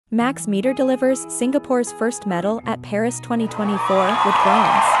Max Maeder delivers Singapore's first medal at Paris 2024 with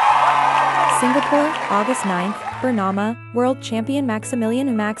bronze. Singapore, August 9, Bernama, world champion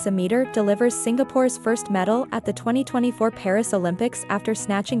Maximilian Max Maeder delivers Singapore's first medal at the 2024 Paris Olympics after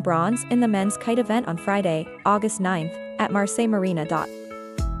snatching bronze in the men's kite event on Friday, August 9, at Marseille Marina.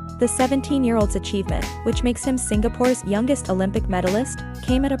 The 17-year-old's achievement, which makes him Singapore's youngest Olympic medalist,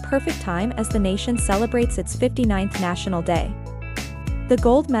 came at a perfect time as the nation celebrates its 59th National Day. The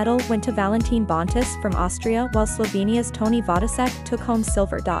gold medal went to Valentin Bontis from Austria while Slovenia's Toni Vodacek took home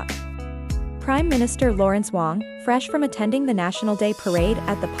silver. Prime Minister Lawrence Wong, fresh from attending the National Day parade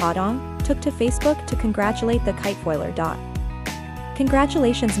at the Padang, took to Facebook to congratulate the kitefoiler.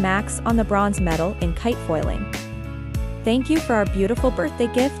 Congratulations Max on the bronze medal in kite foiling. Thank you for our beautiful birthday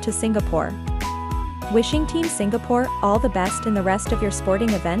gift to Singapore. Wishing Team Singapore all the best in the rest of your sporting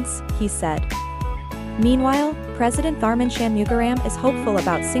events, he said. Meanwhile, President Tharman Shanmugaram is hopeful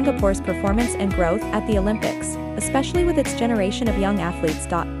about Singapore's performance and growth at the Olympics, especially with its generation of young athletes.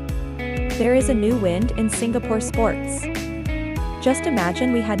 There is a new wind in Singapore sports. Just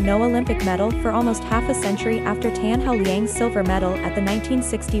imagine we had no Olympic medal for almost half a century after Tan Hao Liang's silver medal at the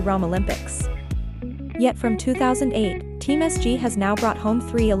 1960 Rome Olympics. Yet from 2008, Team SG has now brought home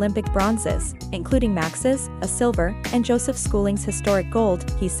 3 Olympic bronzes, including Max's, a silver, and Joseph Schooling's historic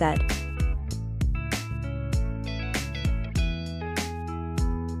gold, he said.